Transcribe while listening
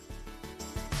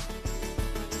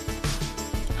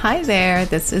Hi there,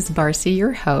 this is Barcy,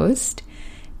 your host.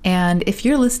 And if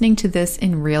you're listening to this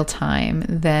in real time,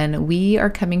 then we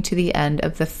are coming to the end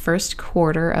of the first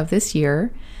quarter of this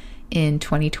year in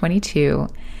 2022.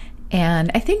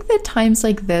 And I think that times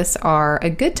like this are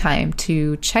a good time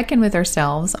to check in with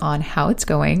ourselves on how it's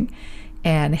going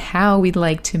and how we'd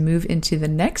like to move into the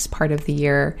next part of the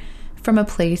year from a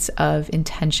place of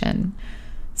intention.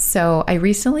 So I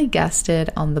recently guested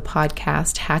on the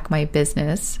podcast Hack My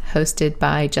Business, hosted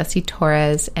by Jesse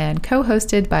Torres and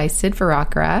co-hosted by Sid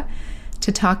Varakara,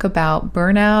 to talk about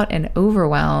burnout and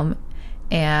overwhelm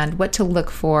and what to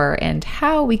look for and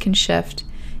how we can shift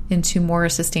into more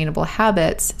sustainable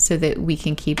habits so that we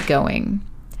can keep going.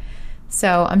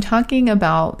 So I'm talking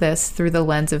about this through the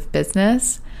lens of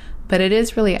business, but it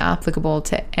is really applicable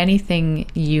to anything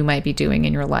you might be doing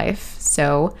in your life.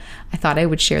 So I thought I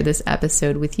would share this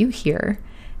episode with you here,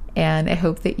 and I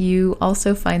hope that you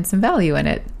also find some value in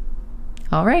it.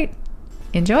 All right,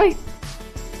 enjoy.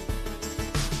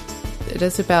 It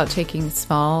is about taking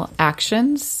small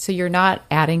actions so you're not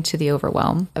adding to the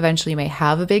overwhelm. Eventually you may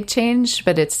have a big change,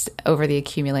 but it's over the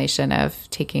accumulation of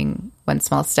taking one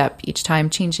small step each time,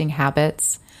 changing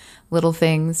habits, little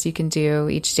things you can do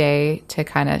each day to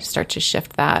kind of start to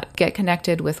shift that. Get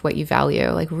connected with what you value,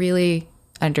 like really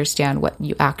understand what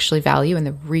you actually value, and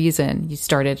the reason you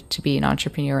started to be an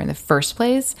entrepreneur in the first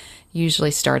place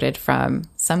usually started from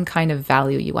some kind of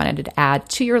value you wanted to add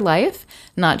to your life,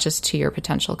 not just to your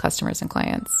potential customers and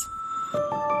clients.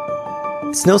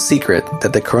 It's no secret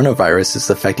that the coronavirus is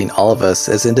affecting all of us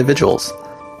as individuals,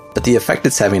 but the effect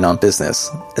it's having on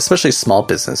business, especially small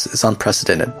business, is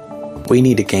unprecedented. We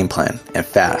need a game plan, and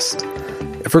fast.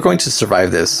 If we're going to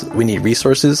survive this, we need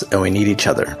resources and we need each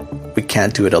other. We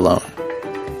can't do it alone.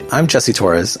 I'm Jesse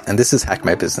Torres, and this is Hack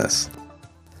My Business.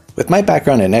 With my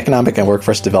background in economic and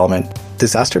workforce development,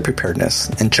 disaster preparedness,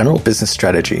 and general business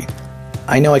strategy,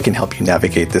 I know I can help you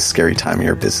navigate this scary time in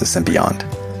your business and beyond.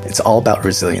 It's all about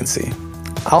resiliency.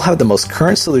 I'll have the most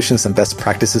current solutions and best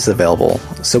practices available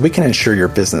so we can ensure your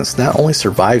business not only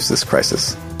survives this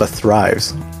crisis, but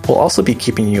thrives. We'll also be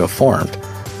keeping you informed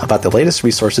about the latest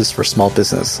resources for small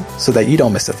business so that you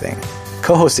don't miss a thing.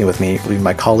 Co-hosting with me will be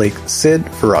my colleague Sid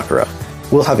Varakara.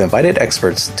 We'll have invited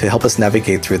experts to help us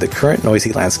navigate through the current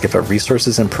noisy landscape of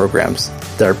resources and programs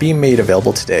that are being made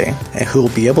available today and who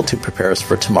will be able to prepare us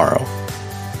for tomorrow.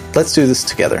 Let's do this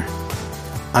together.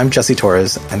 I'm Jesse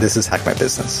Torres, and this is Hack My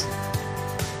Business.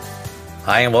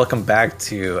 Hi, and welcome back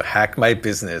to Hack My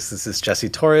Business. This is Jesse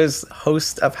Torres,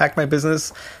 host of Hack My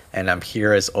Business, and I'm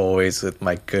here as always with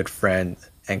my good friend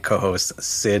and co-host,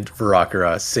 Sid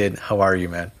Varakara. Sid, how are you,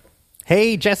 man?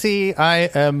 Hey, Jesse, I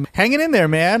am hanging in there,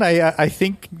 man. I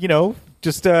think,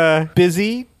 just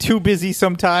busy, too busy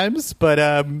sometimes,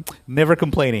 but never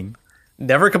complaining.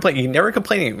 Never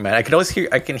complaining, man. I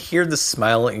can hear the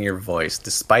smile in your voice,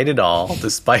 despite it all,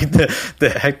 despite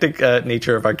the hectic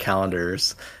nature of our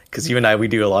calendars. Because you and I, we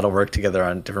do a lot of work together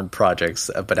on different projects,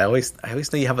 but I always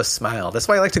know you have a smile. That's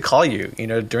why I like to call you,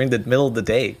 during the middle of the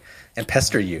day and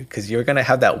pester you, because you're going to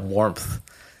have that warmth,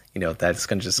 that's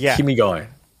going to just keep me going.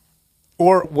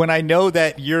 Or when I know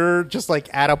that you're just like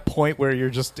at a point where you're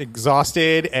just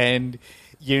exhausted and,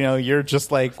 you're just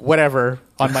like, whatever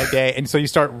on my day. And so you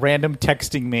start random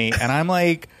texting me and I'm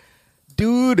like,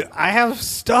 dude, I have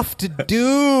stuff to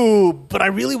do, but I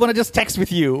really want to just text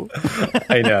with you.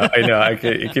 I know.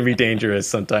 It can be dangerous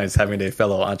sometimes having a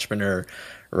fellow entrepreneur,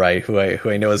 right? Who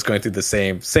I know is going through the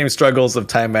same struggles of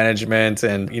time management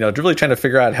and, really trying to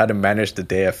figure out how to manage the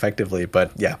day effectively.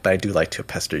 But I do like to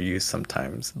pester you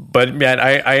sometimes. But man,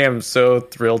 I am so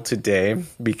thrilled today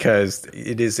because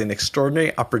it is an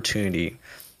extraordinary opportunity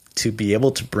to be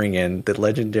able to bring in the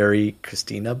legendary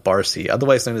Christina Barcy,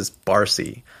 otherwise known as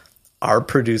Barcy, our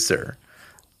producer,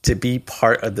 to be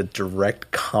part of the direct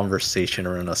conversation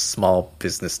around a small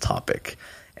business topic.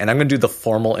 And I'm going to do the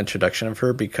formal introduction of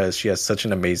her because she has such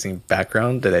an amazing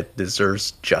background that it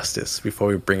deserves justice before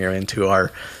we bring her into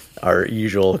our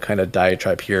usual kind of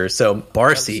diatribe here. So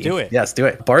Barcy. Let's do it. Yes, do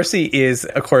it. Barcy is,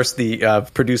 of course, the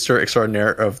producer extraordinaire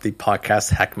of the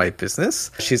podcast Hack My Business.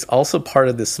 She's also part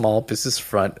of the Small Business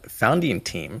Front founding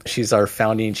team. She's our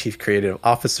founding chief creative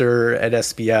officer at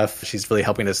SBF. She's really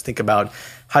helping us think about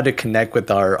how to connect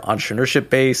with our entrepreneurship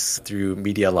base through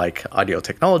media like audio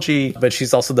technology. But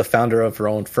she's also the founder of her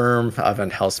own firm,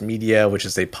 Avant House Media, which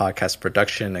is a podcast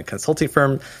production and consulting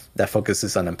firm that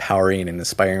focuses on empowering and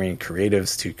inspiring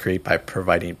creatives to create by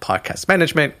providing podcast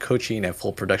management, coaching, and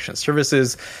full production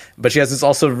services. But she has this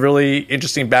also really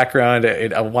interesting background.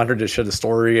 I want her to share the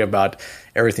story about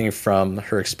everything from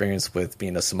her experience with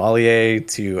being a sommelier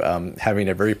to having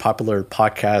a very popular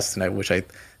podcast, and which I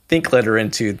think led her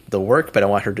into the work, but I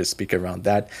want her to speak around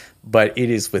that. But it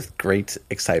is with great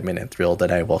excitement and thrill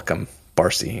that I welcome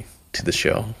Barcy to the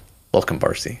show. Welcome,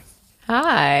 Barcy.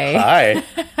 Hi.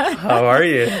 Hi. How are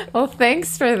you? Well,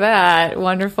 thanks for that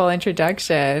wonderful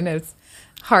introduction. It's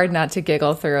hard not to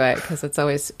giggle through it because it's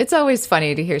always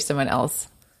funny to hear someone else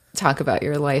talk about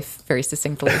your life very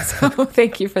succinctly. So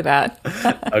thank you for that.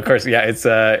 Of course, yeah,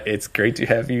 it's great to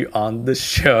have you on the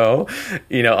show.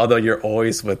 Although you're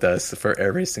always with us for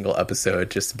every single episode,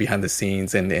 just behind the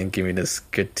scenes and giving us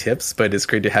good tips. But it's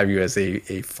great to have you as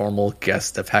a formal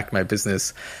guest of Hack My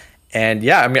Business. And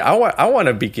yeah, I want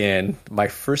to begin. My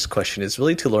first question is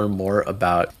really to learn more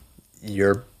about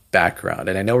your background.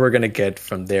 And I know we're going to get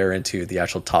from there into the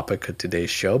actual topic of today's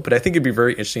show, but I think it'd be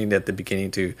very interesting at the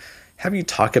beginning to have you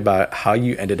talk about how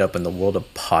you ended up in the world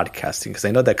of podcasting, because I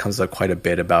know that comes up quite a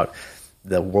bit about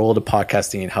the world of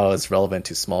podcasting and how it's relevant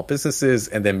to small businesses.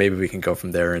 And then maybe we can go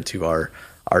from there into our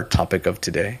topic of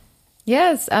today.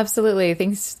 Yes, absolutely.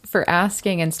 Thanks for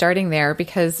asking and starting there,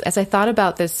 because as I thought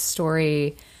about this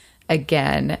story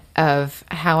again of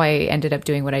how I ended up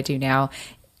doing what I do now,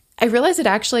 I realized it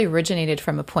actually originated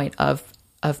from a point of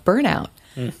burnout.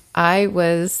 I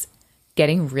was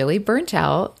getting really burnt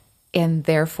out and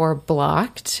therefore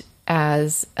blocked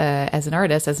as an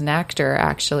artist, as an actor,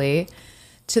 actually,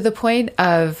 to the point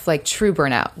of like true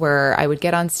burnout, where I would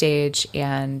get on stage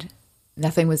and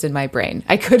nothing was in my brain.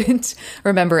 I couldn't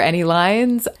remember any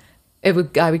lines. I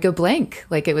would go blank.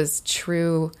 Like it was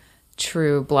true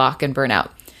block and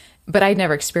burnout. But I'd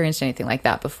never experienced anything like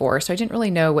that before, so I didn't really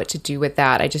know what to do with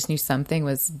that. I just knew something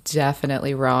was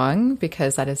definitely wrong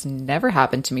because that has never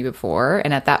happened to me before.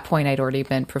 And at that point, I'd already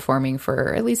been performing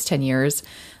for at least 10 years,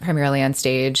 primarily on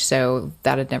stage, so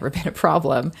that had never been a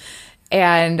problem.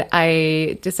 And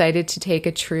I decided to take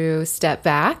a true step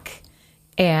back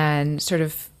and sort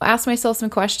of ask myself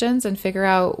some questions and figure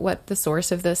out what the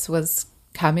source of this was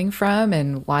coming from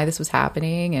and why this was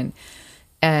happening.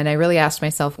 And I really asked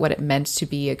myself what it meant to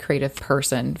be a creative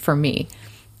person for me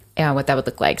and what that would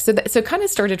look like. So it kind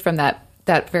of started from that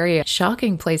very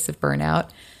shocking place of burnout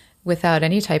without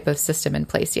any type of system in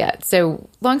place yet. So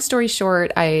long story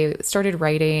short, I started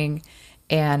writing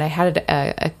and I had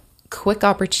a quick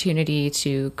opportunity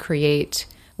to create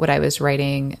what I was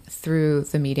writing through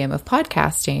the medium of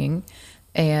podcasting.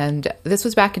 And this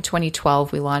was back in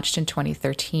 2012. We launched in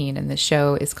 2013, and the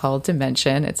show is called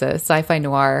Dimension. It's a sci-fi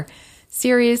noir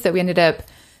series that we ended up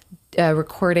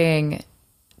recording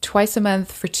twice a month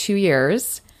for 2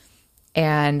 years.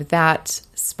 And that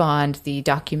spawned the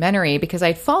documentary because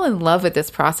I'd fallen in love with this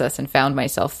process and found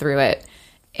myself through it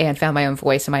and found my own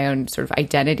voice and my own sort of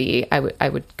identity. I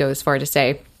would go as far to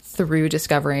say through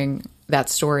discovering that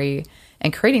story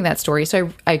and creating that story.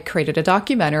 So I created a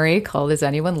documentary called Is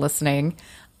Anyone Listening?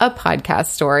 A Podcast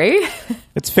Story.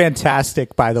 It's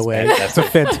fantastic, by the way. It's a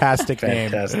fantastic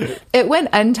name. It went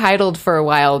untitled for a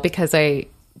while because I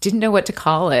didn't know what to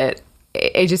call it.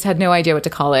 I just had no idea what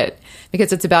to call it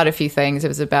because it's about a few things. It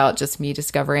was about just me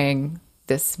discovering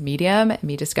this medium,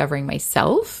 me discovering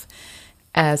myself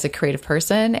as a creative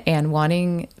person and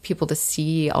wanting people to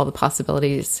see all the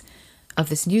possibilities of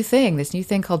this new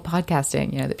thing called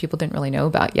podcasting, that people didn't really know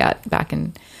about yet back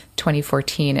in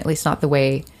 2014, at least not the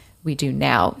way we do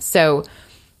now. So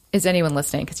is anyone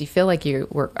listening? Because you feel like you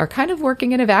are kind of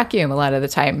working in a vacuum a lot of the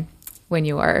time when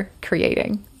you are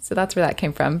creating. So that's where that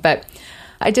came from. But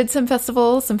I did some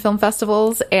film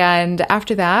festivals. And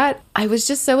after that, I was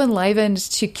just so enlivened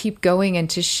to keep going and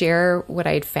to share what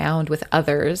I had found with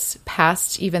others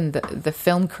past even the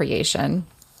film creation.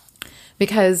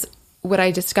 Because what I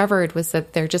discovered was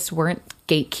that there just weren't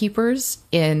gatekeepers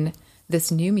in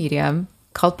this new medium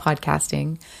called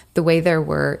podcasting the way there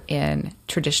were in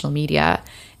traditional media.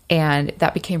 And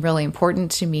that became really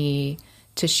important to me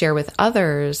to share with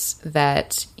others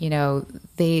that,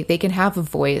 they can have a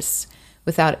voice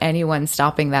without anyone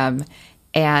stopping them.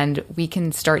 And we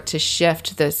can start to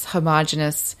shift this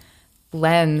homogenous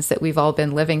lens that we've all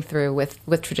been living through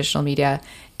with traditional media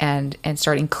and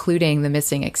start including the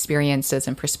missing experiences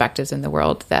and perspectives in the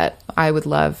world that I would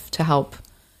love to help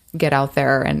get out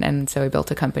there. And so I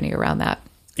built a company around that.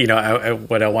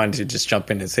 What I wanted to just jump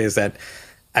in and say is that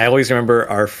I always remember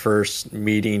our first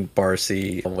meeting,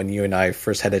 Barcy, when you and I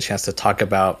first had a chance to talk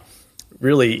about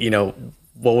really,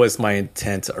 what was my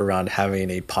intent around having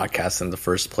a podcast in the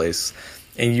first place.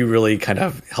 And you really kind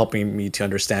of helping me to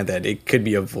understand that it could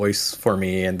be a voice for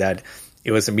me and that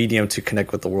it was a medium to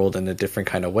connect with the world in a different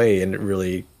kind of way.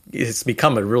 And it's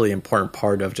become a really important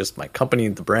part of just my company,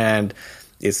 the brand.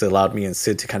 It's allowed me and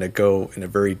Sid to kind of go in a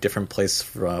very different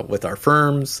place with our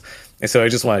firms And so I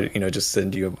just want to, just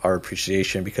send you our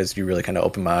appreciation because you really kind of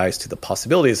opened my eyes to the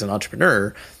possibilities as an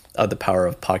entrepreneur of the power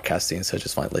of podcasting. So I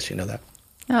just want to let you know that.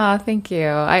 Oh, thank you.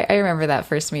 I remember that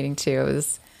first meeting too.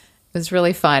 It was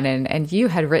really fun. And you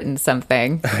had written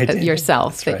something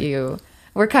yourself that you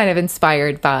were kind of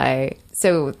inspired by.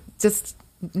 So just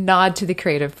nod to the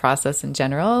creative process in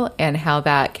general and how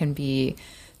that can be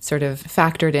sort of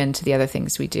factored into the other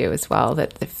things we do as well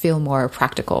that feel more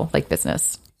practical, like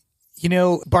business.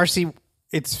 Barcy,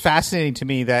 it's fascinating to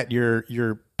me that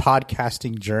your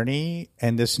podcasting journey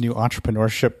and this new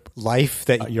entrepreneurship life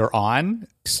that you're on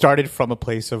started from a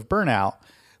place of burnout.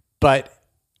 But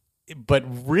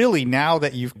really now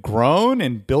that you've grown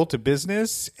and built a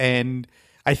business, and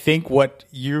I think what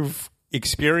you've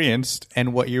experienced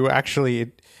and what you actually,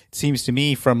 it seems to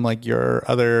me from like your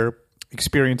other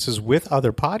experiences with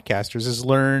other podcasters, has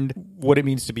learned what it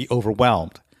means to be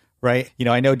overwhelmed. Right.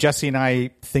 I know Jesse and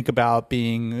I think about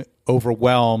being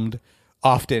overwhelmed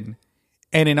often.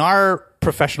 And in our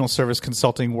professional service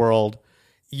consulting world,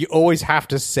 you always have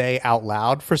to say out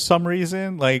loud for some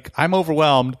reason, like, I'm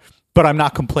overwhelmed, but I'm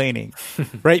not complaining.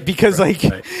 Right. Because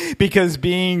because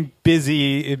being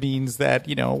busy, it means that,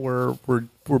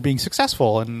 we're being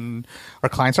successful and our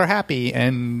clients are happy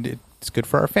and it's good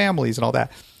for our families and all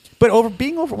that. But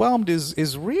being overwhelmed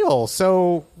is real.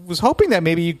 So was hoping that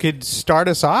maybe you could start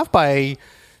us off by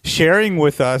sharing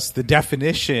with us the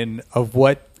definition of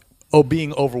what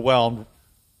being overwhelmed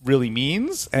really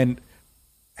means, and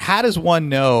how does one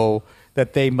know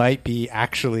that they might be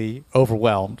actually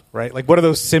overwhelmed, right? Like, what are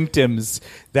those symptoms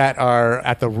that are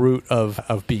at the root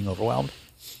of being overwhelmed?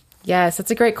 Yes, that's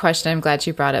a great question. I'm glad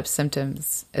you brought up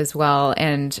symptoms as well.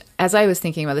 And as I was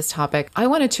thinking about this topic, I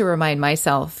wanted to remind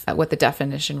myself what the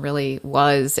definition really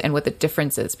was and what the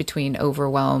difference is between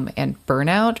overwhelm and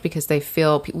burnout, because they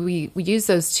feel we use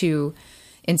those two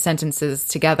in sentences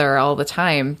together all the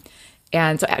time.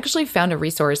 And so I actually found a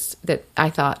resource that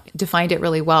I thought defined it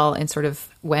really well and sort of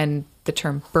when the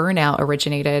term burnout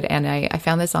originated. And I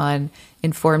found this on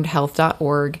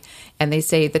informedhealth.org. And they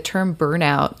say the term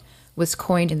burnout was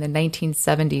coined in the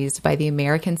 1970s by the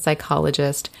American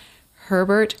psychologist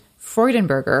Herbert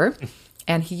Freudenberger,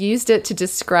 and he used it to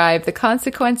describe the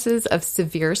consequences of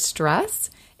severe stress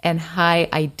and high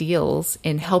ideals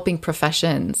in helping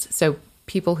professions. So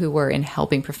people who were in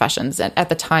helping professions, and at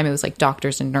the time it was like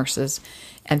doctors and nurses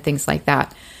and things like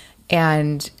that.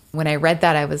 And when I read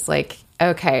that, I was like,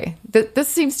 okay, this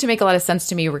seems to make a lot of sense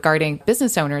to me regarding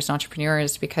business owners and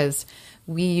entrepreneurs, because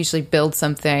we usually build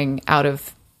something out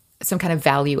of some kind of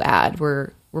value add.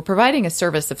 We're providing a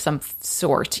service of some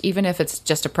sort, even if it's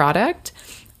just a product.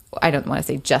 I don't want to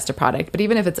say just a product, but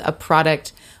even if it's a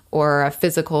product or a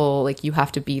physical, like you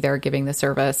have to be there giving the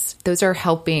service, those are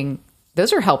helping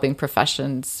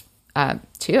professions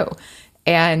too.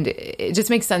 And it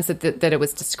just makes sense that it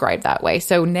was described that way.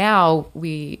 So now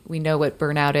we know what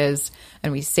burnout is,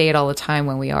 and we say it all the time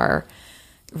when we are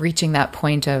reaching that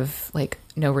point of like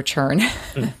no return.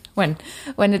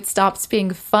 When it stops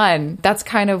being fun, that's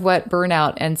kind of what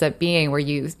burnout ends up being, where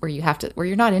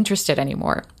you're not interested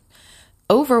anymore.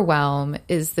 Overwhelm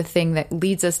is the thing that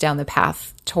leads us down the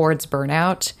path towards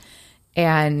burnout.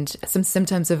 And some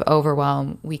symptoms of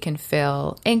overwhelm, we can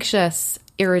feel anxious,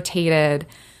 irritated.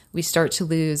 We start to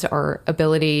lose our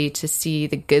ability to see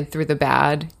the good through the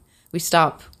bad. We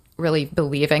stop really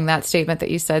believing that statement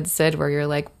that you said, Sid, where you're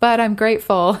like, but I'm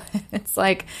grateful. It's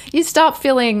like you stop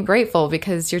feeling grateful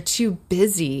because you're too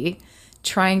busy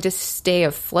trying to stay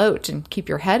afloat and keep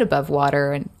your head above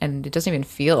water. And it doesn't even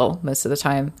feel most of the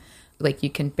time like you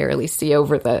can barely see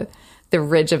over the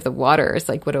ridge of the water. It's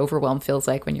like what overwhelm feels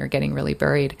like when you're getting really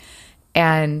buried.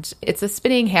 And it's a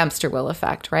spinning hamster wheel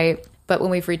effect, right? But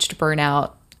when we've reached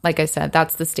burnout, like I said,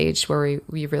 that's the stage where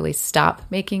we really stop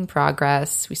making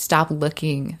progress. We stop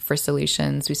looking for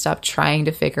solutions. We stop trying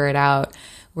to figure it out.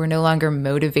 We're no longer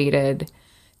motivated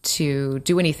to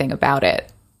do anything about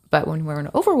it. But when we're in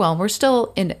overwhelm, we're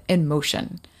still in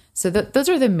motion. So those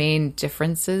are the main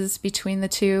differences between the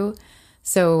two.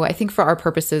 So I think for our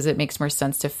purposes, it makes more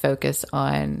sense to focus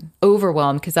on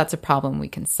overwhelm because that's a problem we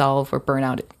can solve, where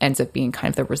burnout ends up being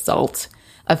kind of the result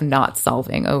of not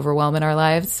solving overwhelm in our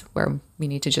lives, where we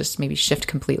need to just maybe shift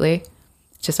completely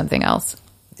to something else.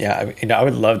 Yeah, I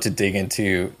would love to dig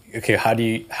into, okay, how do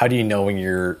you know when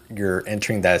you're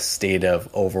entering that state of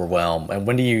overwhelm, and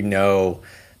when do you know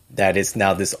that it's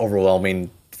now this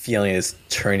overwhelming feeling is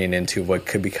turning into what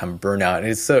could become burnout? And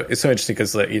it's so interesting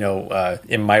because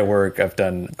in my work I've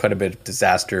done quite a bit of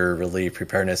disaster relief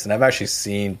preparedness, and I've actually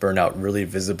seen burnout really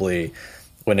visibly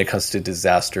when it comes to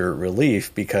disaster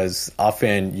relief, because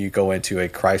often you go into a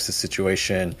crisis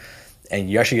situation and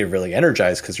you actually get really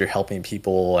energized because you're helping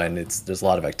people and there's a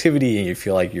lot of activity and you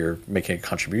feel like you're making a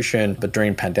contribution. But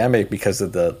during pandemic, because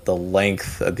of the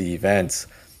length of the events,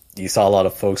 you saw a lot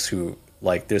of folks who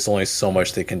like there's only so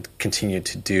much they can continue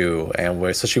to do, and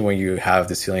especially when you have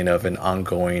this feeling of an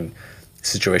ongoing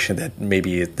situation that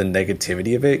maybe the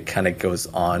negativity of it kind of goes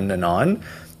on and on,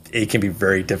 it can be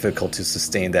very difficult to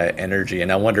sustain that energy.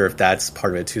 And I wonder if that's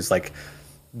part of it too, is like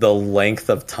the length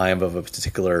of time of a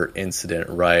particular incident,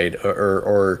 right?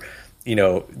 Or you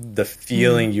know, the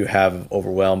feeling you have of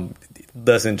overwhelm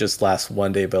doesn't just last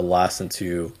one day, but lasts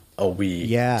into a week,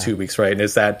 2 weeks, right?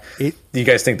 And do you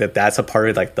guys think that that's a part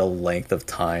of it, like the length of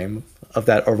time of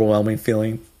that overwhelming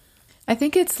feeling? I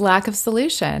think it's lack of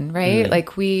solution, right?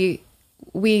 Like we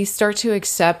start to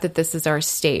accept that this is our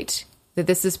state, that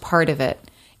this is part of it.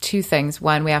 Two things.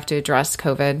 One, we have to address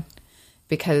COVID,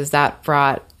 because that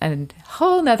brought a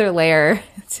whole nother layer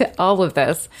to all of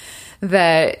this,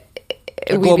 that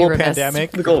the global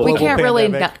pandemic. We can't really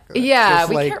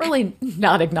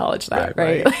not acknowledge that,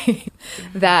 right? Like,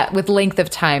 that with length of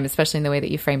time, especially in the way that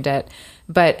you framed it.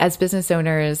 But as business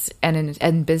owners and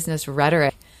in business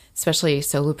rhetoric, especially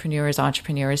solopreneurs,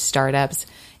 entrepreneurs, startups,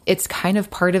 it's kind of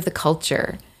part of the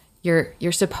culture.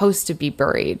 You're supposed to be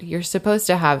buried. You're supposed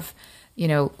to have, you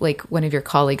know, like one of your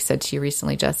colleagues said to you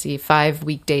recently, Jesse, 5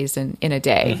 weekdays in a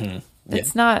day.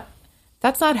 That's not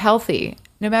healthy.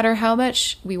 No matter how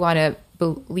much we want to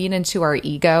lean into our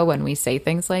ego when we say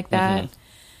things like that,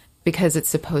 because it's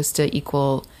supposed to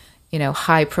equal, you know,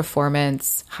 high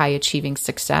performance, high achieving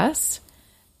success.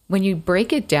 When you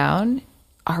break it down,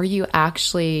 are you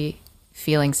actually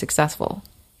feeling successful?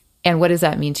 And what does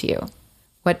that mean to you?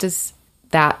 What does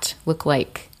that look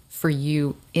like for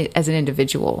you as an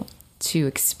individual to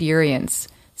experience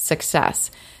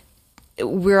success?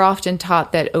 We're often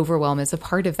taught that overwhelm is a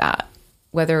part of that.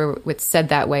 Whether it's said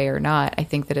that way or not, I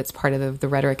think that it's part of the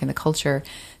rhetoric and the culture.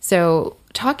 So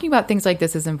talking about things like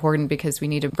this is important because we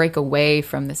need to break away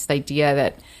from this idea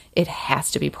that it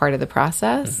has to be part of the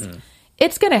process.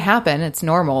 It's going to happen. It's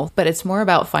normal. But it's more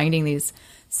about finding these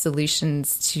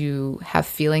solutions to have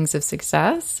feelings of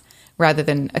success rather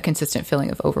than a consistent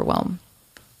feeling of overwhelm.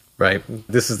 Right.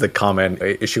 This is the common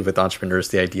issue with entrepreneurs,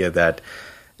 the idea that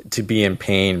to be in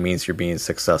pain means you're being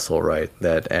successful, right?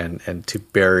 That and to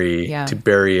bury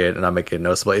it and not make it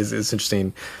noticeable. It's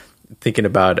interesting thinking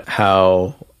about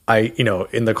how I, you know,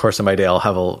 in the course of my day, I'll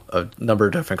have a number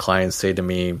of different clients say to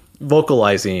me,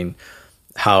 vocalizing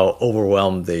how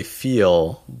overwhelmed they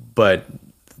feel, but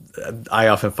I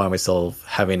often find myself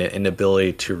having an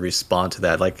inability to respond to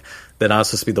that. Like that I'm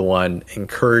supposed to be the one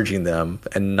encouraging them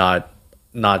and not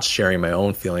sharing my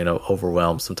own feeling of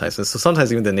overwhelm sometimes. And so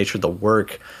sometimes even the nature of the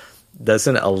work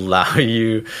doesn't allow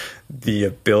you the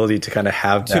ability to kind of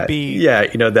have that, to be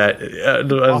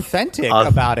authentic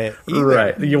about it either.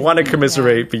 Right. You want to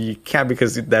commiserate, but you can't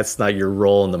because that's not your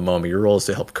role in the moment. Your role is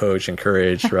to help coach,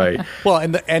 encourage, right? Well,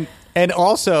 and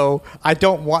also I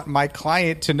don't want my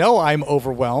client to know I'm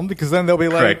overwhelmed, because then they'll be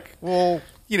like, correct. Well,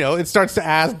 you know, it starts to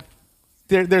ask,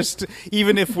 there's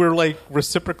even if we're like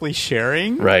reciprocally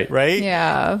sharing, right?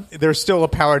 Yeah, there's still a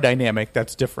power dynamic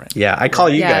that's different. Yeah, I call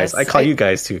you guys. I call you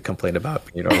guys to complain about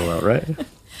being overwhelmed, right?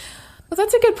 Well,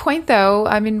 that's a good point, though.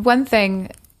 I mean, one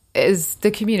thing is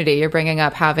the community you're bringing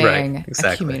up, having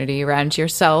a community around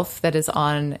yourself that is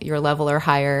on your level or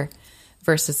higher,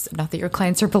 versus not that your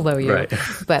clients are below you, right.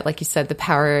 But like you said, the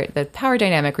power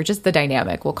dynamic, or just the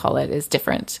dynamic, we'll call it, is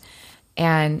different.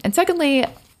 And secondly,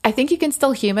 I think you can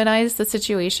still humanize the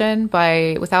situation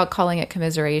without calling it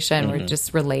commiseration. We're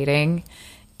just relating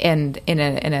in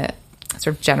a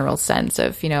sort of general sense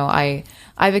of, you know,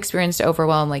 I've experienced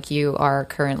overwhelm like you are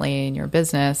currently in your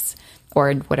business or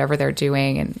in whatever they're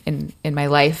doing in my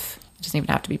life. It doesn't even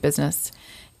have to be business.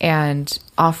 And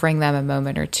offering them a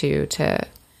moment or two to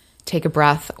take a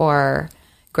breath or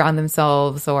ground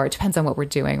themselves, or it depends on what we're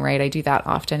doing, right? I do that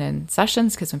often in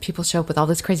sessions, because when people show up with all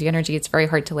this crazy energy, it's very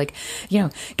hard to, like, you know,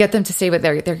 get them to say what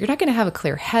they're you're not going to have a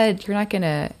clear head. You're not going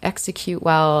to execute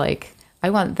well. Like,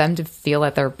 I want them to feel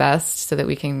at their best so that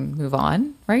we can move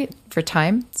on, right? For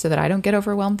time, so that I don't get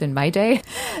overwhelmed in my day.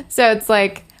 So it's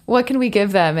like, what can we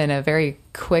give them in a very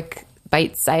quick,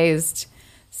 bite-sized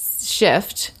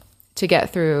shift to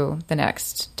get through the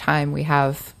next time we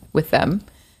have with them,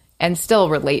 and still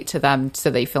relate to them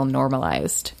so they feel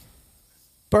normalized?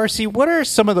 Barcy, what are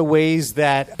some of the ways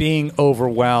that being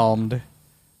overwhelmed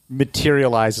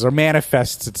materializes or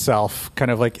manifests itself kind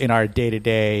of like in our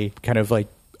day-to-day kind of like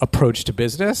approach to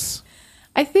business?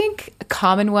 I think a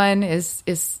common one is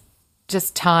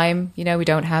just time. You know, we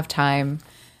don't have time.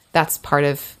 That's part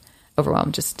of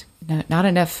overwhelm. Just not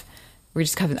enough we're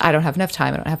just kind of, I don't have enough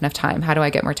time. I don't have enough time. How do I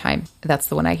get more time? That's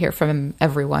the one I hear from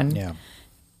everyone. Yeah.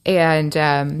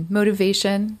 And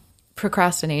motivation,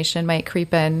 procrastination might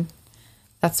creep in.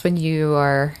 That's when you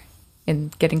are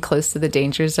getting close to the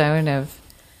danger zone of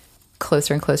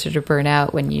closer and closer to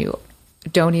burnout, when you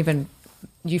don't even,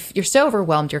 you're so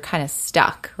overwhelmed, you're kind of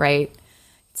stuck, right?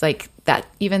 It's like that,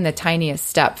 even the tiniest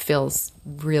step feels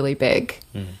really big.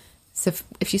 So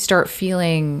if you start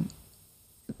feeling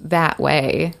that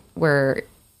way, where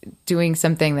doing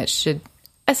something that should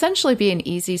essentially be an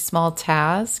easy, small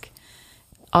task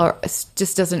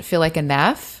just doesn't feel like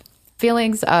enough,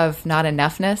 feelings of not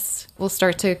enoughness will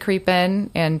start to creep in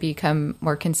and become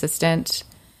more consistent,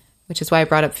 which is why I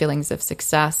brought up feelings of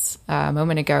success a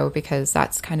moment ago, because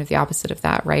that's kind of the opposite of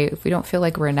that, right? If we don't feel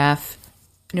like we're enough,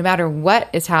 no matter what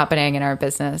is happening in our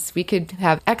business, we could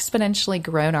have exponentially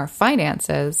grown our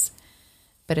finances,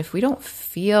 but if we don't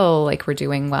feel like we're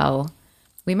doing well,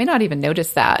 we may not even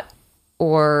notice that.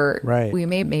 Or we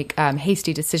may make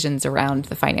hasty decisions around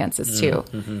the finances too,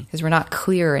 because we're not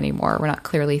clear anymore. We're not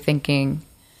clearly thinking.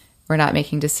 We're not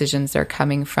making decisions that are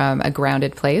coming from a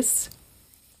grounded place.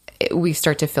 We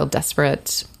start to feel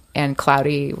desperate and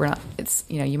cloudy.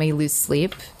 You may lose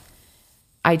sleep.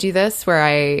 I do this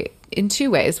in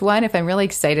two ways. One, if I'm really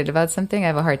excited about something, I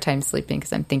have a hard time sleeping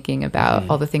because I'm thinking about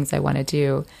all the things I want to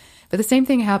do. But the same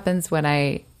thing happens when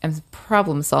I am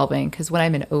problem solving, because when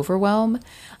I'm in overwhelm,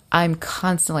 I'm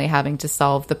constantly having to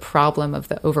solve the problem of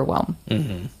the overwhelm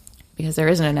because there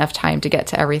isn't enough time to get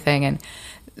to everything. And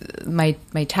my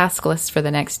task list for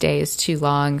the next day is too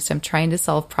long. So I'm trying to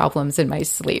solve problems in my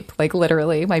sleep. Like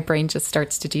literally, my brain just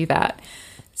starts to do that.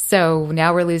 So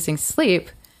now we're losing sleep,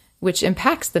 which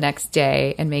impacts the next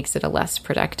day and makes it a less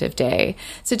productive day.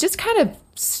 So it just kind of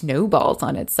snowballs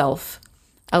on itself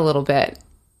a little bit.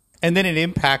 And then it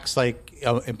impacts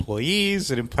employees,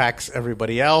 it impacts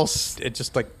everybody else. It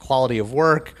just quality of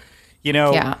work,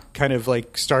 kind of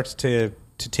starts to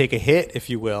take a hit, if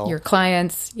you will. Your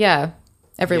clients,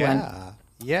 everyone.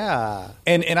 Yeah.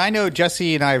 And I know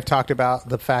Jesse and I have talked about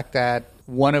the fact that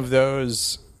one of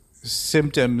those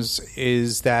symptoms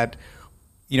is that,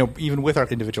 even with our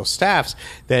individual staffs,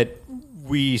 that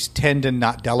we tend to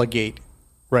not delegate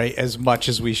right as much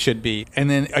as we should be. And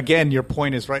then again, your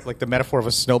point is right, the metaphor of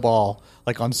a snowball,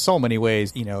 on so many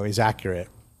ways, is accurate.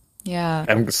 Yeah.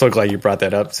 I'm so glad you brought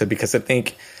that up, because I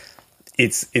think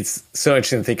it's so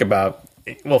interesting to think about.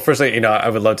 Well, firstly, I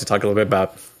would love to talk a little bit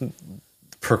about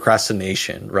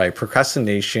procrastination, right?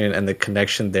 Procrastination and the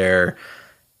connection there.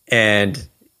 And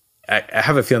I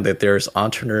have a feeling that there's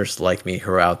entrepreneurs like me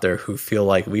who are out there who feel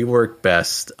like we work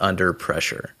best under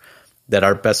pressure, that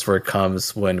our best work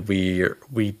comes when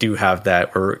we do have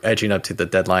that, we're edging up to the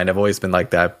deadline. I've always been like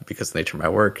that because of the nature of my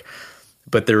work.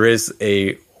 But there is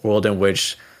a world in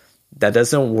which that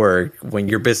doesn't work when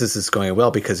your business is going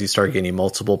well, because you start getting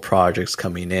multiple projects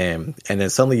coming in. And then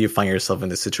suddenly you find yourself in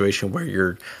this situation where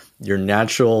your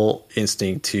natural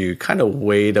instinct to kind of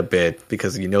wait a bit,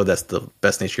 because that's the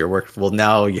best nature of your work. Well,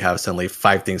 now you have suddenly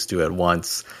 5 things to do at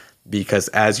once, because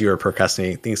as you're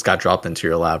procrastinating, things got dropped into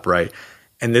your lap, right?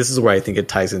 And this is where I think it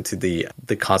ties into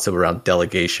the concept around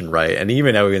delegation, right? And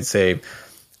even I would even say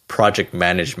project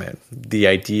management, the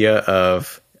idea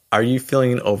of, are you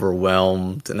feeling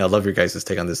overwhelmed? And I love your guys'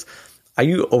 take on this. Are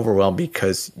you overwhelmed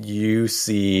because you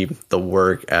see the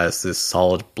work as this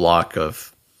solid block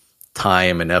of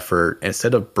time and effort,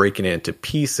 instead of breaking it into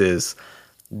pieces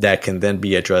that can then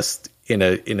be addressed in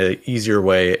a easier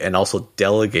way and also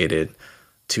delegated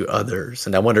to others?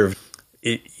 And I wonder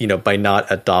if by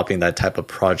not adopting that type of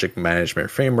project management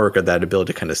framework, or that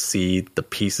ability to kind of see the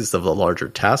pieces of a larger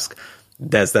task,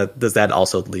 does that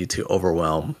also lead to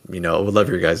overwhelm? I would love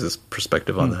your guys'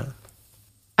 perspective on that.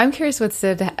 I'm curious what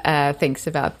Sid thinks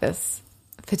about this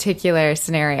particular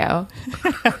scenario.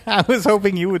 I was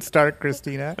hoping you would start,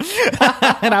 Christina,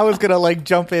 and I was gonna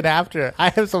jump in after. I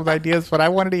have some ideas, but I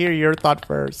wanted to hear your thought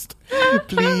first,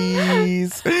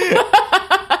 please.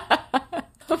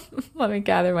 Let me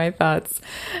gather my thoughts.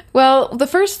 Well,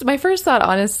 my first thought,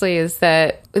 honestly, is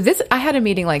that I had a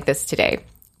meeting like this today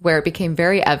where it became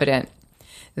very evident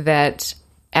that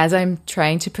as I'm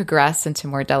trying to progress into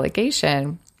more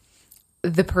delegation,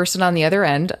 the person on the other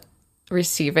end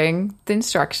receiving the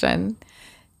instruction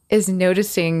is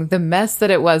noticing the mess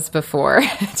that it was before,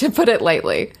 to put it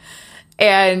lightly.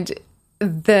 And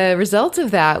the result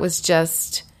of that was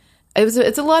just,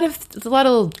 it's a lot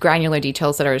of granular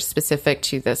details that are specific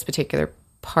to this particular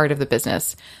part of the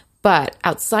business. But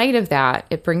outside of that,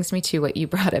 it brings me to what you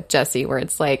brought up, Jesse, where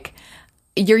it's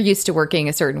you're used to working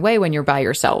a certain way when you're by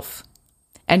yourself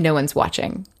and no one's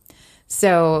watching.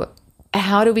 So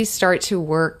how do we start to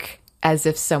work as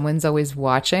if someone's always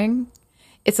watching.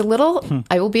 It's a little,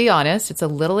 I will be honest, it's a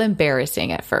little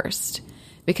embarrassing at first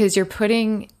because you're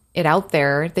putting it out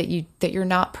there that you're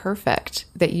not perfect,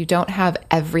 that you don't have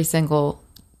every single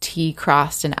T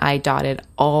crossed and I dotted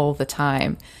all the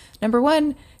time. Number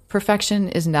one, perfection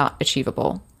is not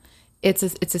achievable. It's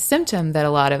a symptom that a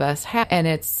lot of us have, and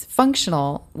it's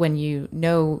functional when you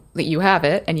know that you have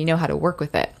it and you know how to work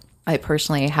with it. I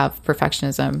personally have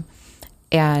perfectionism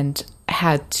and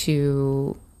had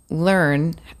to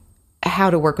learn how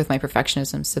to work with my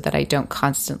perfectionism so that I don't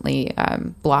constantly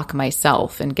block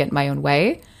myself and get in my own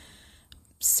way.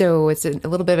 So it's a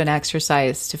little bit of an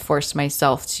exercise to force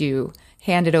myself to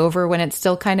hand it over when it's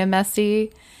still kind of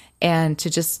messy and to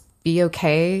just be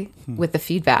okay with the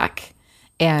feedback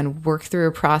and work through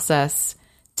a process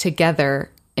together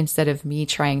instead of me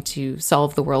trying to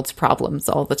solve the world's problems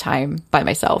all the time by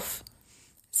myself.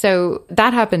 So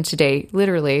that happened today,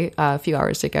 literally a few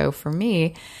hours ago for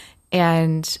me.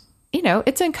 And, you know,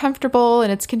 it's uncomfortable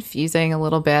and it's confusing a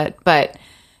little bit, but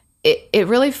it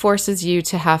really forces you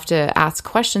to have to ask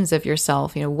questions of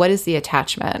yourself. You know, what is the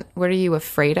attachment? What are you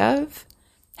afraid of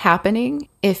happening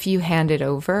if you hand it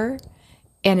over?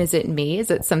 And is it me? Is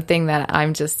it something that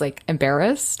I'm just like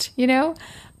embarrassed, you know,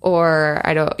 or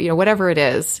I don't, you know, whatever it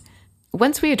is.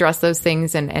 Once we address those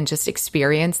things and just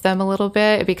experience them a little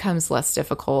bit, it becomes less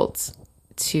difficult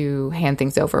to hand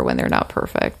things over when they're not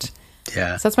perfect.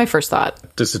 Yeah. So that's my first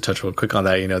thought. Just to touch real quick on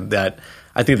that, you know, that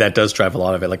I think that does drive a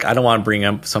lot of it. Like, I don't want to bring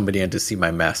up somebody in to see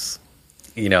my mess.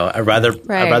 You know, I'd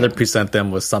rather present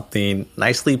them with something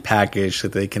nicely packaged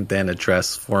that they can then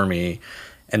address for me.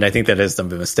 And I think that is the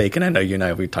mistake. And I know you and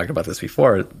I, we've talked about this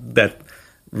before, that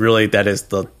really that is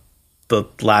the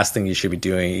last thing you should be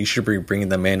doing. You should be bringing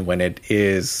them in when it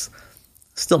is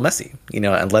still messy, you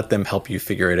know, and let them help you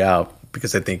figure it out.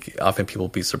 Because I think often people will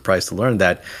be surprised to learn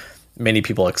that many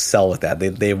people excel with that.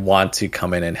 They want to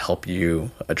come in and help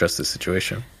you address the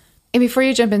situation. And before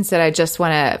you jump in, Sid, I just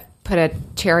want to put a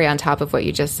cherry on top of what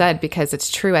you just said, because it's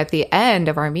true. At the end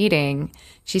of our meeting,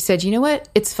 she said, you know what?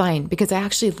 It's fine because I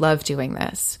actually love doing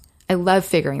this. I love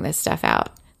figuring this stuff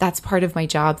out. That's part of my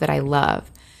job that I love.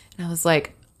 And I was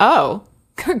like, oh,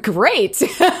 great.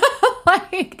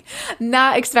 Like,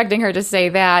 not expecting her to say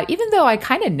that, even though I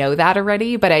kind of know that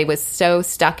already, but I was so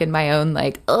stuck in my own,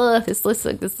 like, this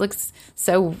looks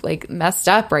so like messed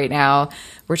up right now.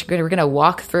 We're going to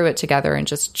walk through it together and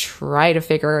just try to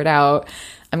figure it out.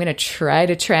 I'm going to try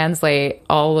to translate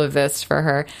all of this for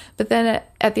her. But then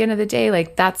at the end of the day,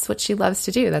 like, that's what she loves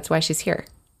to do. That's why she's here.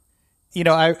 You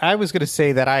know, I was going to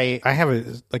say that I have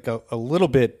a little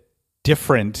bit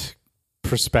different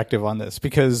perspective on this,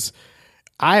 because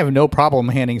I have no problem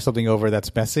handing something over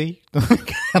that's messy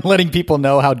and letting people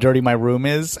know how dirty my room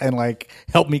is and like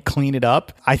help me clean it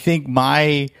up. I think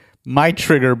my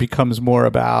trigger becomes more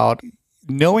about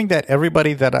knowing that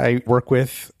everybody that I work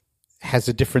with has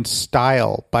a different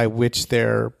style by which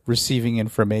they're receiving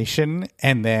information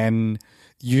and then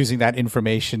using that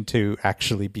information to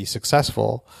actually be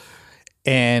successful.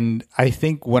 And I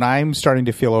think when I'm starting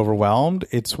to feel overwhelmed,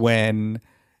 it's when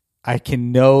I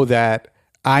can know that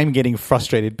I'm getting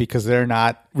frustrated because they're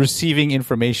not receiving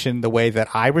information the way that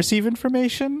I receive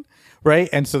information, right?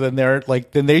 And so then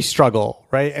then they struggle,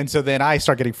 right? And so then I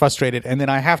start getting frustrated, and then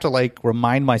I have to like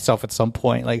remind myself at some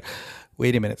point, like,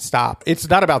 wait a minute, stop. It's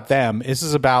not about them. This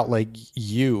is about like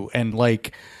you, and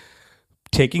like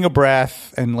taking a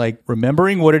breath and like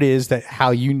remembering what it is that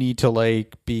how you need to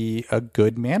like be a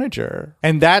good manager.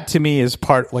 And that to me is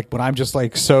part, like when I'm just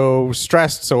like so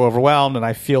stressed, so overwhelmed, and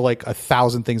I feel like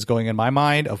 1,000 things going in my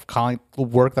mind of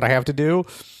work that I have to do.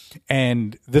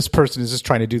 And this person is just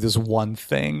trying to do this one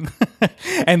thing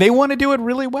and they want to do it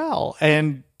really well.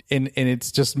 And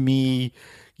it's just me,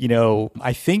 you know,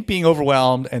 I think being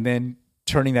overwhelmed and then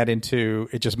turning that into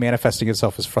it just manifesting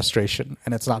itself as frustration.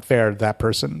 And it's not fair to that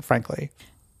person, frankly.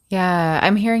 Yeah,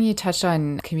 I'm hearing you touch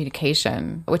on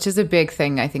communication, which is a big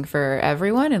thing, I think, for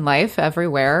everyone in life,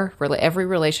 everywhere. Every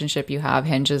relationship you have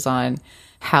hinges on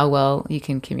how well you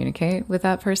can communicate with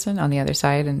that person on the other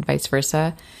side and vice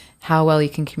versa. How well you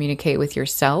can communicate with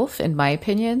yourself, in my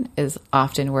opinion, is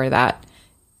often where that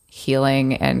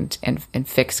healing and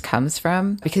fix comes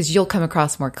from, because you'll come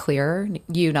across more clear.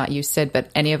 You, not you, Sid, but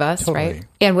any of us, totally. Right?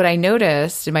 And what I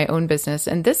noticed in my own business,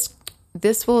 and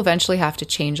this will eventually have to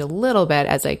change a little bit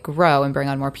as I grow and bring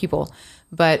on more people,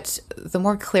 but the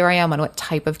more clear I am on what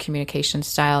type of communication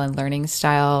style and learning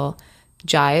style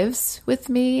jives with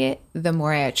me, the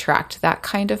more I attract that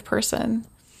kind of person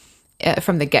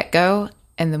from the get-go.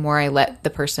 and the more I let the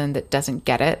person that doesn't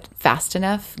get it fast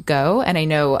enough go. And I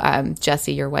know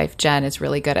Jessie, your wife Jen, is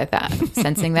really good at that,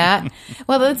 sensing that.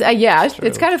 Well, that's,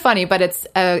 it's kind of funny, but it's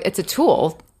a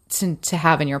tool to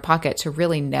have in your pocket to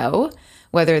really know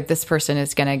whether this person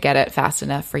is going to get it fast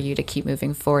enough for you to keep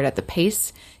moving forward at the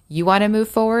pace you want to move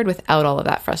forward without all of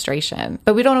that frustration.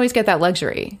 But we don't always get that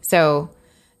luxury. So,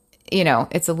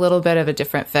 it's a little bit of a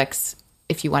different fix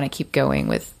if you want to keep going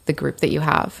with the group that you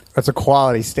have. That's a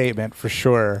quality statement for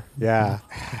sure. Yeah.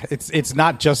 It's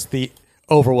not just the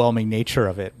overwhelming nature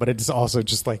of it, but it's also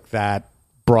just like that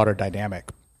broader dynamic.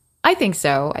 I think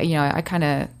so. I kind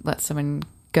of let someone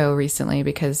go recently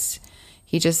because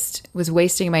he just was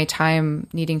wasting my time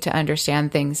needing to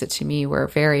understand things that to me were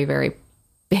very, very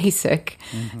basic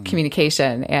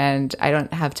communication. And I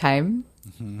don't have time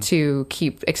to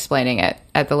keep explaining it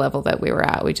at the level that we were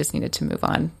at. We just needed to move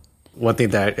on. One thing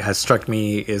that has struck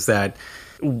me is that,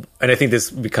 and I think this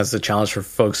becomes a challenge for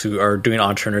folks who are doing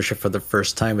entrepreneurship for the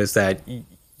first time, is that,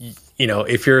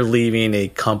 if you're leaving a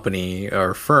company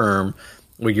or firm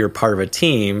where you're part of a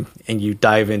team and you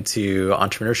dive into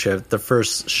entrepreneurship, the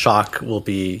first shock will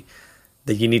be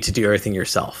that you need to do everything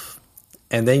yourself.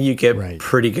 And then you get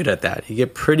pretty good at that. You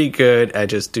get pretty good at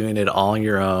just doing it all on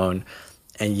your own.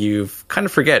 And you kind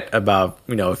of forget about,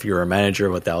 if you're a manager,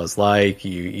 what that was like.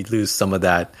 You lose some of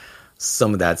that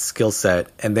skill set.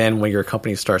 And then when your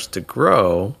company starts to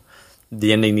grow,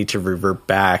 then you need to revert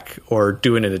back or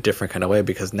do it in a different kind of way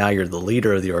because now you're the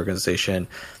leader of the organization.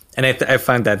 And I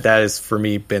find that has, for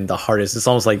me, been the hardest. It's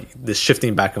almost like this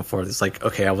shifting back and forth. It's like,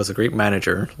 okay, I was a great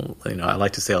manager. I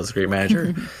like to say I was a great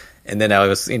manager. And then I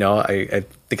was, I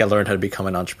think I learned how to become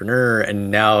an entrepreneur.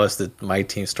 And now as my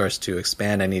team starts to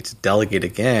expand, I need to delegate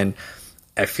again.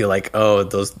 I feel like,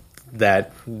 those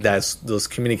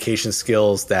communication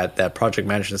skills, that project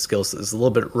management skills is a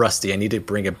little bit rusty. I need to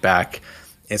bring it back.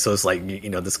 And so it's like,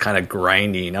 this kind of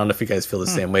grinding. I don't know if you guys feel the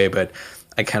same way, but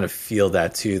I kind of feel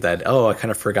that too, that, I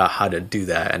kind of forgot how to do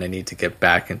that. And I need to get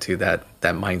back into that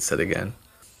mindset again.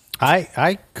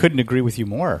 I couldn't agree with you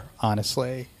more,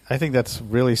 honestly. I think that's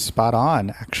really spot on,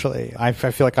 actually. I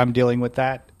feel like I'm dealing with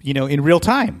that, in real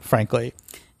time, frankly.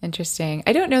 Interesting.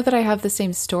 I don't know that I have the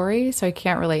same story, so I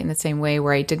can't relate in the same way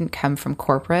where I didn't come from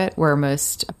corporate, where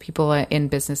most people in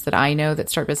business that I know that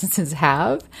start businesses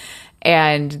have.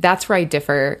 And that's where I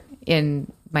differ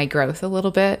in my growth a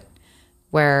little bit,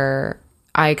 where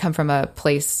I come from a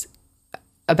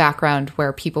background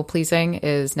where people pleasing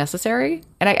is necessary.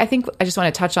 And I think I just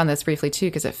want to touch on this briefly too,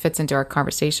 because it fits into our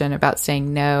conversation about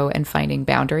saying no and finding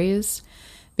boundaries,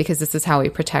 because this is how we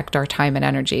protect our time and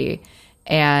energy.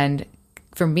 And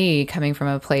for me, coming from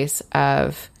a place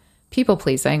of people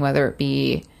pleasing, whether it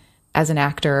be as an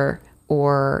actor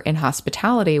or in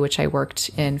hospitality, which I worked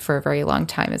in for a very long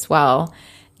time as well,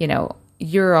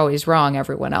 you're always wrong.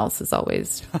 Everyone else is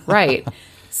always right.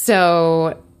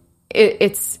 So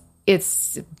it's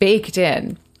baked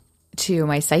in to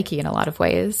my psyche in a lot of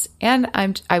ways. And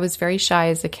I was very shy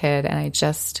as a kid, and I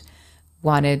just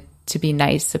wanted to be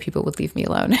nice so people would leave me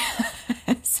alone.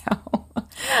 So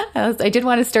I did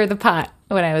want to stir the pot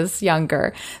when I was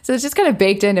younger. So it's just kind of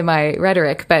baked into my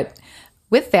rhetoric. But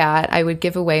with that, I would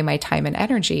give away my time and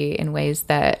energy in ways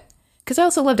that, because I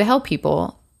also love to help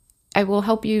people. I will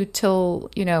help you till,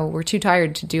 we're too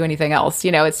tired to do anything else.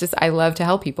 It's just, I love to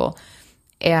help people.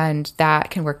 And that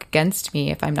can work against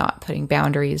me if I'm not putting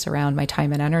boundaries around my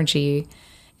time and energy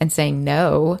and saying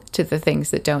no to the things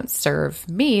that don't serve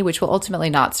me, which will ultimately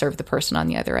not serve the person on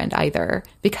the other end either,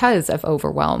 because of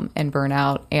overwhelm and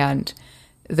burnout and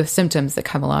the symptoms that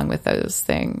come along with those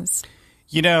things.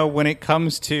 When it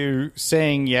comes to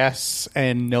saying yes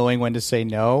and knowing when to say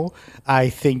no, I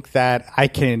think that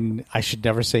I should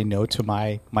never say no to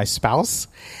my spouse.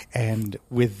 And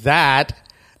with that,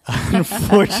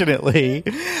 unfortunately,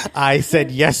 I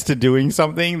said yes to doing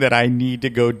something that I need to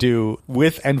go do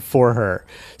with and for her.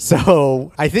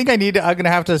 So I think I'm going to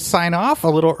have to sign off a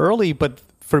little early, but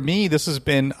for me,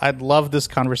 I'd love this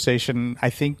conversation. I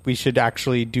think we should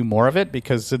actually do more of it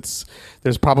because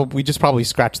we just probably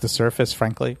scratched the surface,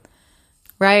 frankly.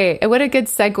 Right. And what a good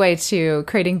segue to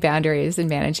creating boundaries and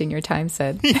managing your time,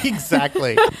 Sid.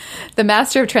 Exactly. The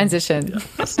master of transition.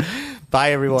 Yes.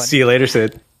 Bye, everyone. See you later,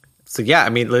 Sid. So yeah,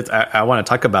 I want to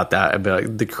talk about that,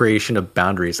 about the creation of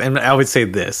boundaries. And I would say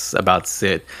this about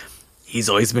Sid. He's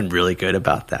always been really good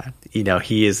about that.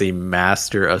 He is a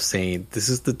master of saying, this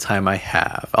is the time I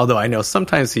have. Although I know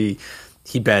sometimes he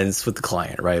bends with the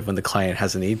client, right? When the client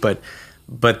has a need. But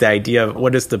the idea of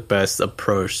what is the best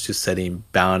approach to setting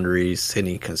boundaries,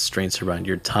 setting constraints around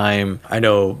your time. I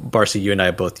know, Barcy, you and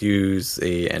I both use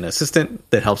an assistant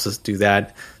that helps us do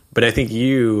that. But I think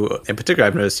you, in particular,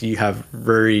 I've noticed you have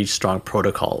very strong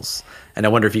protocols. And I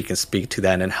wonder if you can speak to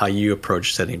that and how you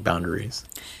approach setting boundaries.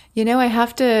 I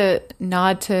have to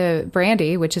nod to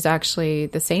Brandy, which is actually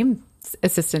the same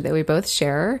assistant that we both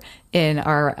share in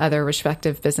our other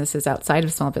respective businesses outside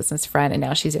of Small Business Friend. And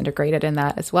now she's integrated in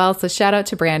that as well. So shout out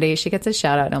to Brandy. She gets a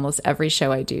shout out in almost every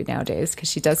show I do nowadays because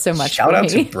she does so much for me. Shout out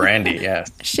to Brandy, yes.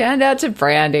 Shout out to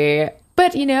Brandy.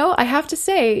 But, I have to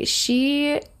say,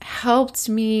 she helped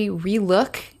me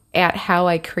relook at how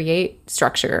I create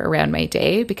structure around my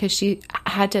day because she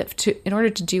had to, in order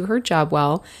to do her job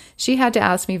well, she had to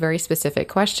ask me very specific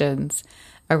questions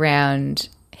around,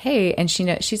 hey, and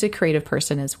she's a creative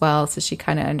person as well. So she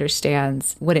kind of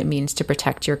understands what it means to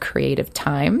protect your creative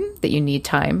time, that you need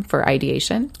time for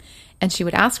ideation. And she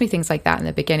would ask me things like that in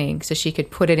the beginning so she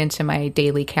could put it into my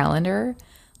daily calendar.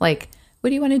 Like, what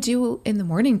do you want to do in the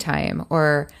morning time?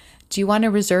 Or do you want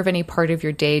to reserve any part of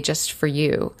your day just for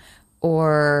you?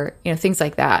 Or, things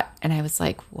like that. And I was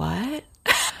like, what?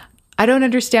 I don't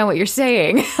understand what you're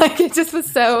saying. It just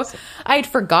was so, I'd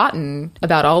forgotten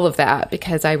about all of that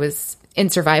because I was in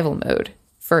survival mode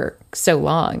for so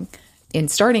long in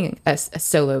starting a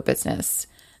solo business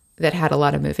that had a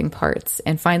lot of moving parts,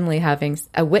 and finally having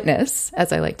a witness,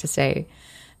 as I like to say,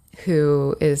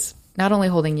 who is not only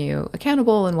holding you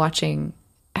accountable and watching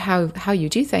how you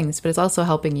do things, but is also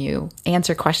helping you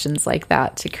answer questions like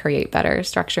that to create better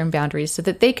structure and boundaries so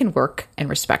that they can work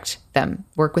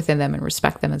within them and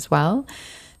respect them as well.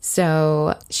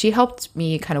 So she helped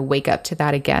me kind of wake up to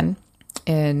that again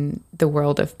in the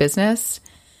world of business.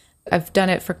 I've done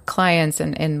it for clients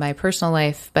and in my personal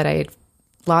life, but I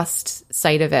lost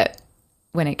sight of it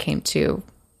when it came to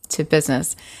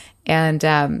business. And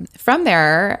from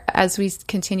there, as we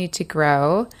continued to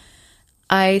grow,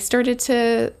 I started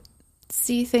to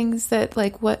see things that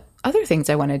what other things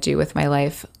I want to do with my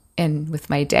life and with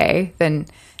my day than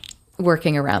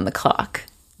working around the clock,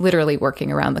 literally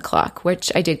working around the clock,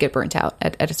 which I did get burnt out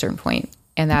at a certain point.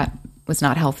 And that was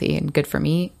not healthy and good for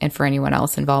me and for anyone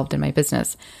else involved in my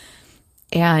business.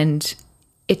 And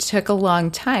it took a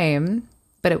long time,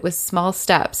 but it was small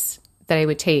steps that I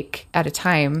would take at a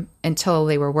time until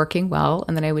they were working well.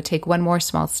 And then I would take one more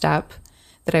small step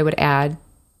that I would add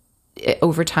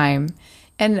over time.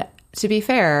 And to be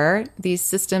fair, these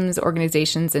systems,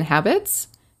 organizations, and habits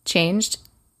changed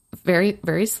very,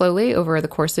 very slowly over the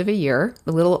course of a year,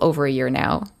 a little over a year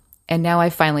now. And now I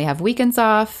finally have weekends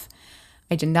off.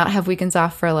 I did not have weekends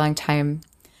off for a long time.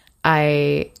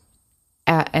 And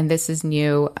this is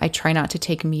new, I try not to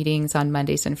take meetings on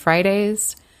Mondays and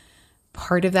Fridays.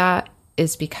 Part of that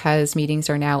is because meetings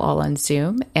are now all on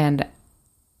Zoom. And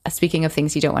speaking of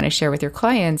things you don't want to share with your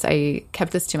clients, I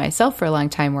kept this to myself for a long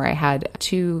time where I had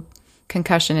 2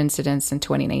 concussion incidents in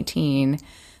 2019.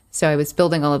 So I was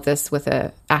building all of this with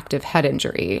an active head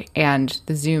injury, and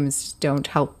the Zooms don't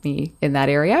help me in that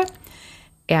area.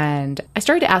 And I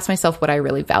started to ask myself what I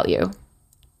really value.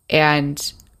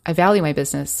 And I value my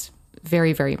business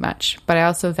very, very much, but I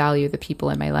also value the people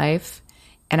in my life.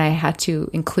 And I had to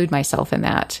include myself in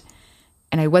that.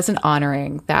 And I wasn't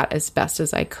honoring that as best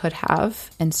as I could have.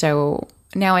 And so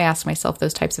now I ask myself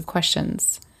those types of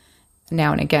questions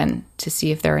now and again to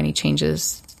see if there are any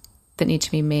changes that need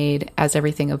to be made as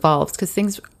everything evolves, because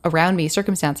things around me,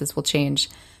 circumstances will change.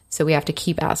 So we have to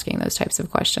keep asking those types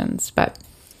of questions. But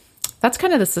that's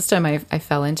kind of the system I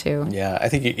fell into. Yeah, I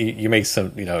think you make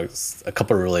some, a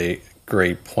couple of really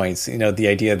great points. The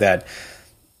idea that,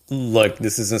 look,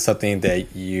 this isn't something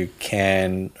that you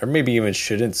can, or maybe even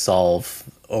shouldn't solve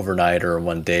overnight or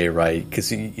one day, right? Because,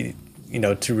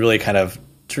 to really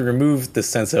to remove the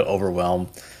sense of overwhelm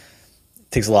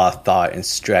takes a lot of thought and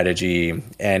strategy,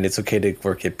 and it's okay to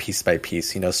work it piece by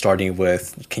piece, starting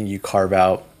with, can you carve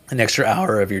out an extra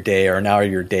hour of your day or an hour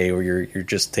of your day where you're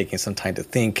just taking some time to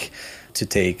think, to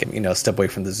take, a step away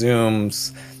from the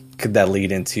Zooms? Could that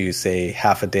lead into, say,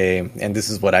 half a day? And this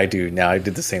is what I do now. I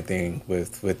did the same thing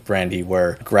with Brandy,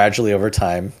 where gradually over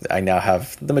time, I now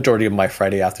have the majority of my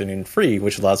Friday afternoon free,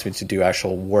 which allows me to do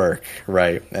actual work,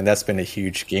 right? And that's been a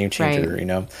huge game changer,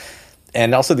 right.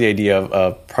 And also the idea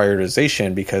of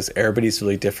prioritization, because everybody's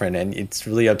really different, and it's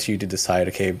really up to you to decide,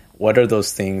 okay, what are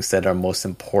those things that are most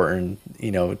important,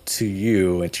 to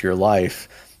you and to your life,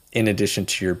 in addition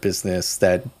to your business,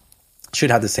 that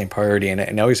should have the same priority. And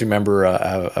I always remember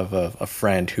of a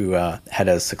friend who had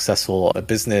a successful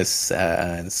business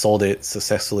and sold it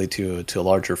successfully to a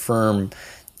larger firm.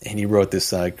 And he wrote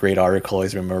this great article. I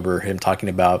always remember him talking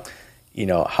about,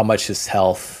 how much his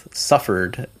health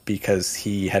suffered because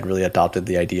he had really adopted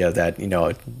the idea that,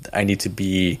 I need to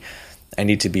be I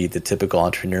need to be the typical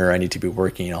entrepreneur. I need to be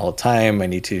working all the time. I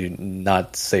need to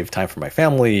not save time for my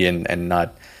family and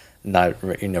not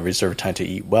reserve time to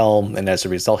eat well. And as a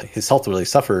result, his health really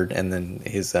suffered. And then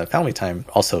his family time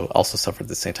also suffered at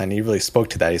the same time. And he really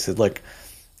spoke to that. He said, look,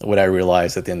 what I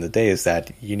realized at the end of the day is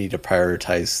that you need to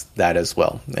prioritize that as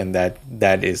well. And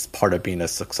that is part of being a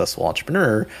successful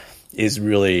entrepreneur, is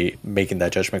really making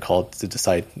that judgment call to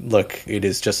decide, look, it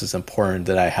is just as important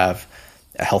that I have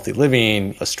a healthy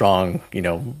living, a strong,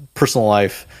 personal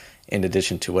life, in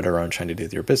addition to whatever I'm trying to do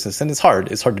with your business. And it's hard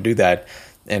to do that.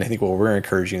 And I think what we're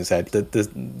encouraging is that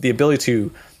the ability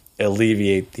to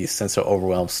alleviate the sense of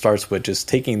overwhelm starts with just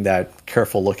taking that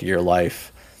careful look at your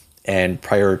life and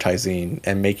prioritizing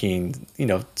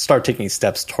and start taking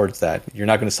steps towards that. You're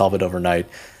not going to solve it overnight,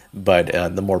 but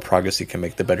the more progress you can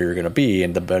make, the better you're going to be,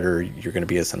 and the better you're going to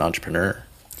be as an entrepreneur.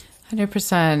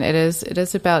 100%. It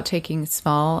is about taking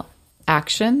small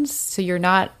actions, so you're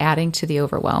not adding to the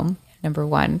overwhelm, number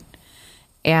one.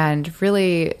 And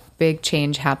really big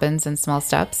change happens in small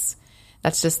steps.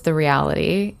 That's just the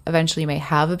reality. Eventually you may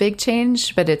have a big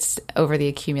change, but it's over the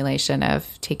accumulation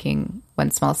of taking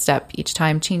one small step each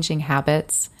time, changing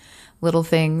habits, little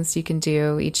things you can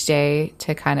do each day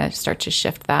to kind of start to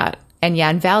shift that. And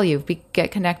and value,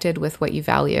 get connected with what you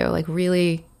value, like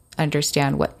really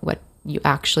understand what you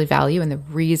actually value. And the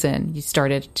reason you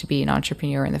started to be an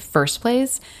entrepreneur in the first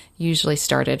place usually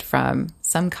started from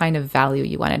some kind of value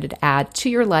you wanted to add to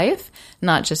your life,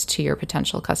 not just to your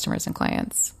potential customers and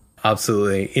clients.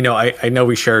 Absolutely. I know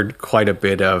we shared quite a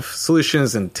bit of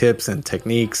solutions and tips and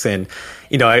techniques. And,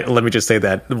 let me just say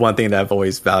that the one thing that I've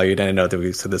always valued, and I know that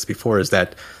we've said this before, is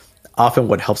that often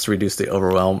what helps to reduce the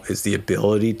overwhelm is the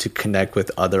ability to connect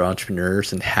with other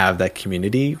entrepreneurs and have that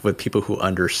community with people who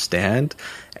understand.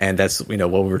 And that's,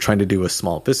 what we were trying to do with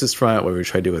Small Business Front, what we were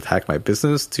trying to do with Hack My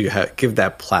Business, to give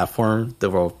that platform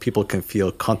where people can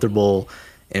feel comfortable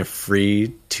and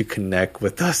free to connect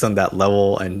with us on that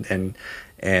level and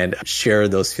share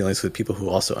those feelings with people who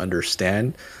also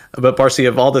understand. But Barsi,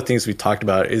 of all the things we talked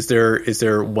about, is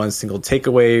there one single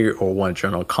takeaway or one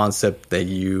general concept that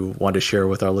you want to share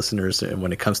with our listeners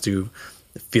when it comes to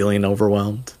feeling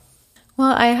overwhelmed?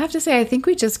 Well, I have to say, I think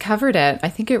we just covered it. I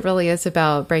think it really is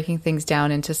about breaking things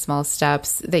down into small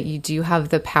steps, that you do have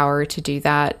the power to do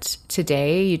that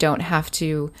today. You don't have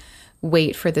to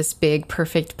wait for this big,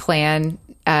 perfect plan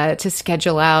to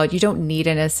schedule out. You don't need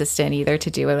an assistant either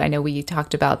to do it. I know we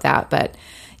talked about that, but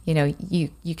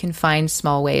you can find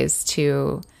small ways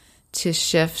to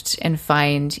shift and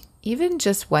find even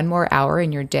just one more hour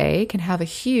in your day can have a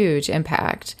huge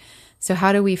impact. So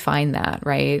how do we find that,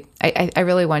 right? I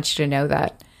really want you to know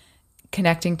that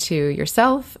connecting to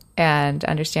yourself and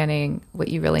understanding what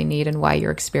you really need and why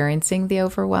you're experiencing the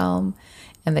overwhelm,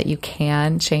 and that you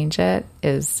can change it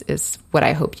is what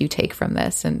I hope you take from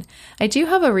this. And I do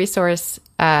have a resource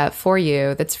for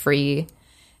you that's free,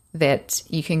 that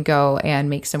you can go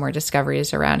and make some more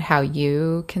discoveries around how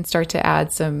you can start to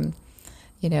add some,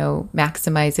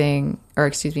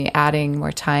 adding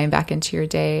more time back into your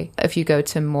day. If you go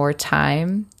to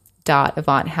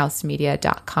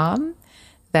moretime.avanthousemedia.com,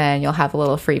 then you'll have a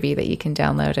little freebie that you can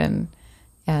download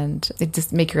and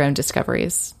just make your own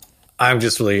discoveries. I'm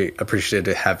just really appreciative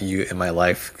to have you in my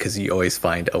life, because you always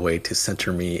find a way to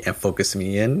center me and focus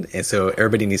me in. And so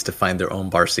everybody needs to find their own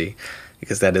Barsi,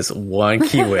 because that is one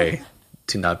key way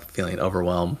to not feeling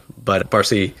overwhelmed. But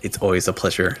Barsi, it's always a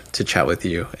pleasure to chat with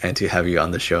you and to have you on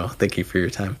the show. Thank you for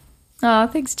your time. Oh,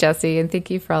 thanks, Jesse. And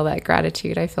thank you for all that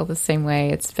gratitude. I feel the same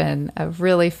way. It's been a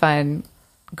really fun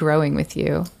growing with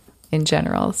you in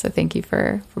general. So thank you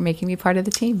for making me part of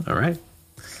the team. All right.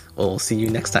 Well, we'll see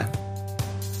you next time.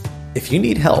 If you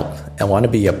need help and want to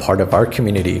be a part of our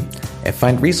community and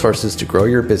find resources to grow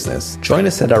your business, join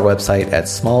us at our website at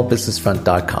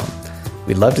smallbusinessfront.com.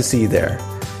 We'd love to see you there.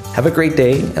 Have a great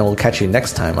day, and we'll catch you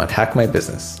next time on Hack My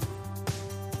Business.